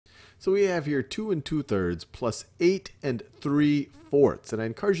So we have here 2 2/3 plus 8 3/4. And I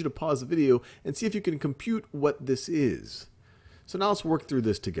encourage you to pause the video and see if you can compute what this is. So now let's work through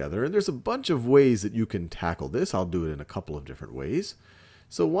this together. And there's a bunch of ways that you can tackle this. I'll do it in a couple of different ways.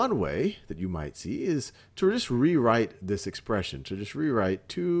 So one way that you might see is to just rewrite this expression. To just rewrite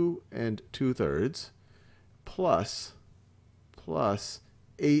 2 2/3 plus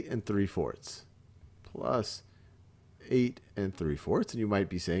 8 3/4 plus 8 3/4. And you might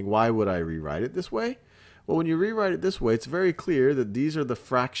be saying, why would I rewrite it this way? Well, when you rewrite it this way, it's very clear that these are the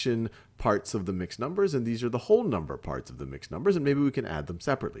fraction parts of the mixed numbers and these are the whole number parts of the mixed numbers, and maybe we can add them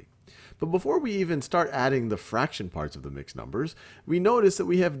separately. But before we even start adding the fraction parts of the mixed numbers, we notice that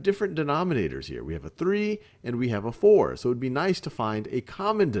we have different denominators here. We have a 3 and we have a 4. So it would be nice to find a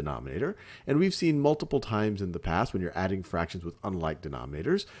common denominator. And we've seen multiple times in the past when you're adding fractions with unlike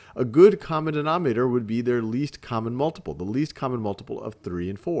denominators, a good common denominator would be their least common multiple, the least common multiple of 3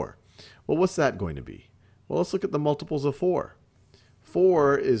 and 4. Well, what's that going to be? Well, let's look at the multiples of 4.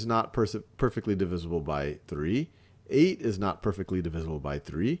 4 is not perfectly divisible by 3. 8 is not perfectly divisible by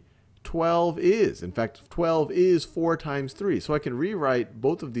 3. 12 is. In fact, 12 is 4 times 3. So I can rewrite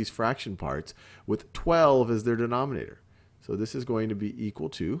both of these fraction parts with 12 as their denominator. So this is going to be equal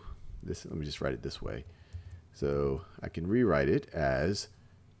to, this. Let me just write it this way. So I can rewrite it as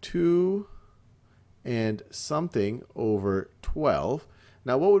 2 and something over 12.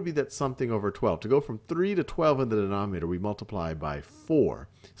 Now, what would be that something over 12? To go from 3 to 12 in the denominator, we multiply by 4.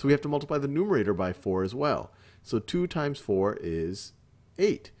 So we have to multiply the numerator by 4 as well. So 2 times 4 is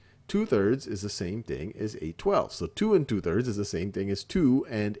 8. 2/3 is the same thing as 8/12. So 2 2/3 is the same thing as 2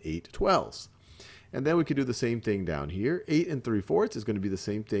 and 8/12. And then we could do the same thing down here. 8 3/4 is going to be the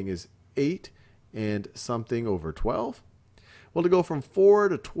same thing as 8 and something over 12. Well, to go from 4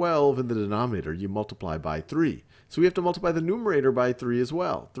 to 12 in the denominator, you multiply by 3. So we have to multiply the numerator by 3 as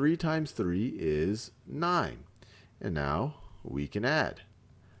well. 3 times 3 is 9. And now we can add.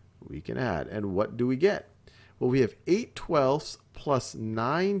 We can add. And what do we get? Well, we have 8/12 plus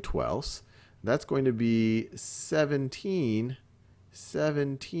 9/12. That's going to be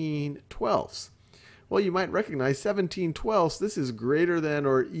 17/12. Well, you might recognize 17/12. This is greater than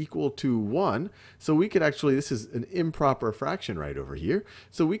or equal to 1. So we could actually, this is an improper fraction right over here.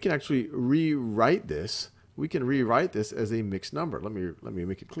 So we can actually rewrite this. We can rewrite this as a mixed number. Let me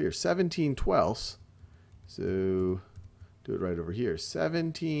make it clear. 17/12. So do it right over here.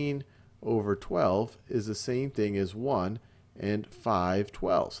 17 over 12 is the same thing as 1 and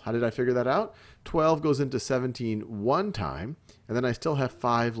 5/12. How did I figure that out? 12 goes into 17 one time, and then I still have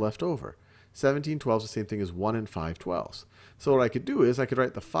 5 left over. 17/12 is the same thing as 1 and 5/12. So what I could do is I could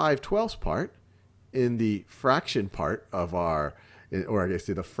write the 5/12 part in the fraction part of our, or I guess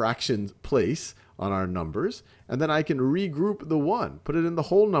the fraction place on our numbers, and then I can regroup the 1, put it in the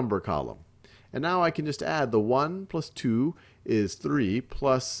whole number column. And now I can just add the 1 plus 2 is 3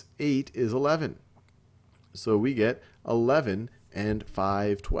 plus 8 is 11. So we get 11 and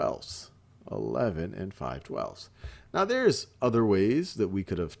 5/12. 11 and 5/12. Now there's other ways that we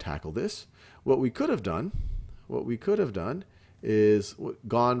could have tackled this. What we could have done is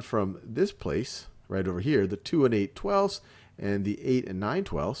gone from this place right over here, the 2 and 8/12 and the 8 and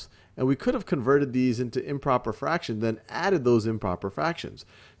 9/12, and we could have converted these into improper fractions, then added those improper fractions.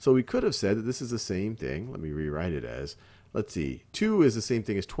 So we could have said that this is the same thing. Let me rewrite it as, let's see, 2 is the same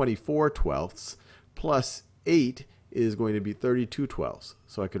thing as 24/12 plus 8 is going to be 32/12.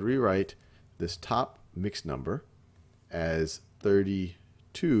 So I could rewrite this top mixed number as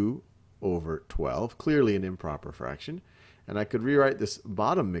 32 over 12, clearly an improper fraction. And I could rewrite this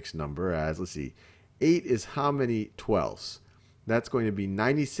bottom mixed number as, let's see, 8 is how many 12ths? That's going to be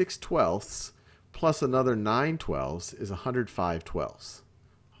 96/12 plus another 9/12 is 105/12.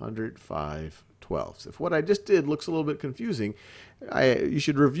 105/12. If what I just did looks a little bit confusing, you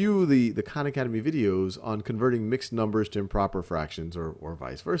should review the Khan Academy videos on converting mixed numbers to improper fractions or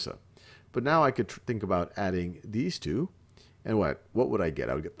vice versa. But now I could think about adding these two. And what would I get?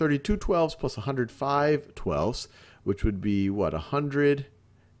 I would get 32/12 plus 105/12, which would be what?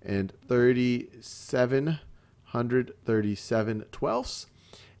 137/12.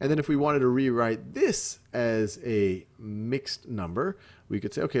 And then if we wanted to rewrite this as a mixed number, we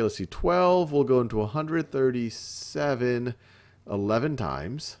could say, okay, let's see, 12 will go into 137 11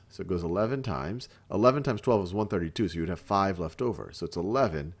 times. So it goes 11 times. 11 times 12 is 132, so you would have 5 left over. So it's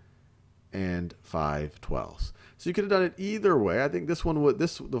 11 and 5/12. So you could have done it either way. I think this one would,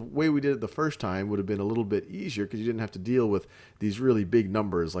 the way we did it the first time would have been a little bit easier because you didn't have to deal with these really big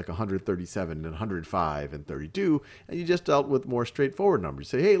numbers like 137 and 105 and 32, and you just dealt with more straightforward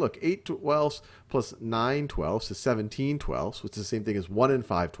numbers. You say, hey, look, 8/12 plus 9/12 is 17/12, which is the same thing as 1 and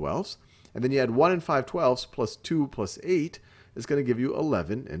 5/12. And then you add 1 and 5/12 plus 2 plus 8 is going to give you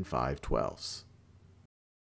 11 and 5/12.